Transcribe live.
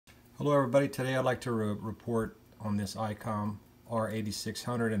Hello everybody, today I'd like to report on this Icom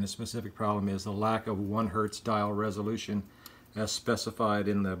R8600, and the specific problem is the lack of 1 Hertz dial resolution as specified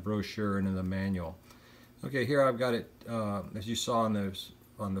in the brochure and in the manual. Okay, here I've got it, as you saw on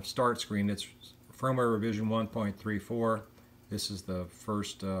the start screen, it's firmware revision 1.34. This is the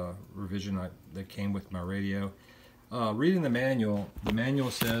first revision that came with my radio. Reading the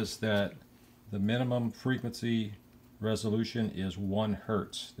manual says that the minimum frequency resolution is 1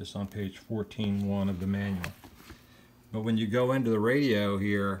 Hertz. This is on page 14.1 of the manual. But when you go into the radio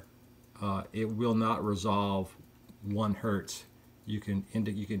here, it will not resolve 1 Hertz. You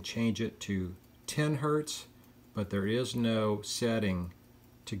can change it to 10 Hertz, but there is no setting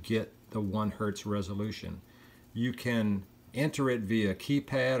to get the 1 Hertz resolution. You can enter it via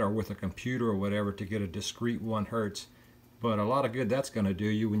keypad or with a computer or whatever to get a discrete 1 Hertz, but a lot of good that's going to do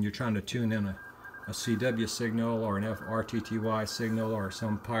you when you're trying to tune in a CW signal or an RTTY signal or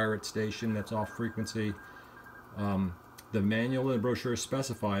some pirate station that's off frequency. The manual and the brochure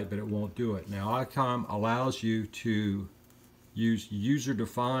specify it, but it won't do it. Now Icom allows you to use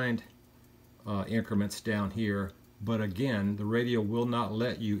user-defined increments down here, but again the radio will not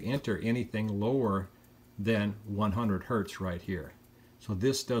let you enter anything lower than 100 Hertz right here. So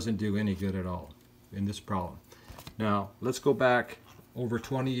this doesn't do any good at all in this problem. Now let's go back over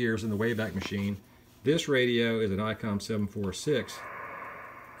 20 years in the Wayback Machine. This radio is an Icom 746,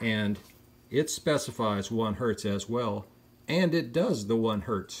 and it specifies 1 Hertz as well, and it does the 1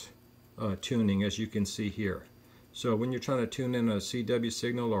 Hertz tuning, as you can see here. So when you're trying to tune in a CW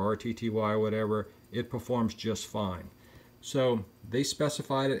signal or RTTY or whatever, it performs just fine. So they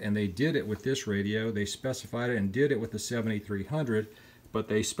specified it, and they did it with this radio. They specified it and did it with the 7300, but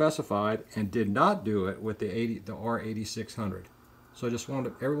they specified and did not do it with the R8600. So I just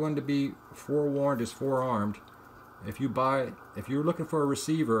wanted everyone to be forewarned is forearmed. If you're looking for a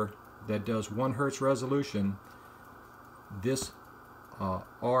receiver that does 1 Hertz resolution, this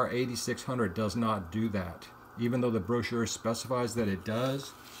R8600 does not do that. Even though the brochure specifies that it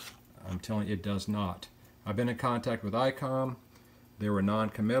does, I'm telling you it does not. I've been in contact with Icom. They were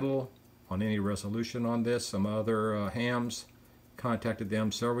non-committal on any resolution on this. Some other hams contacted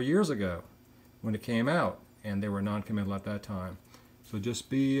them several years ago when it came out, and they were non-committal at that time. So just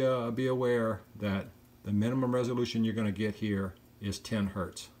be aware that the minimum resolution you're going to get here is 10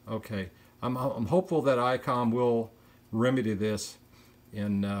 Hertz. Okay, I'm hopeful that Icom will remedy this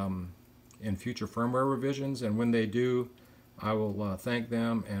in future firmware revisions, and when they do, I will thank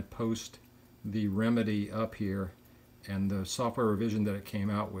them and post the remedy up here and the software revision that it came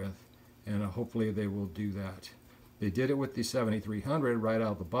out with, and hopefully they will do that. They did it with the 7300 right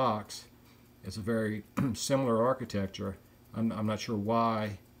out of the box. It's a very similar architecture. I'm not sure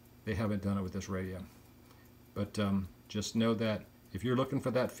why they haven't done it with this radio. But just know that if you're looking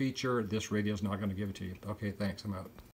for that feature, this radio is not going to give it to you. Okay, thanks. I'm out.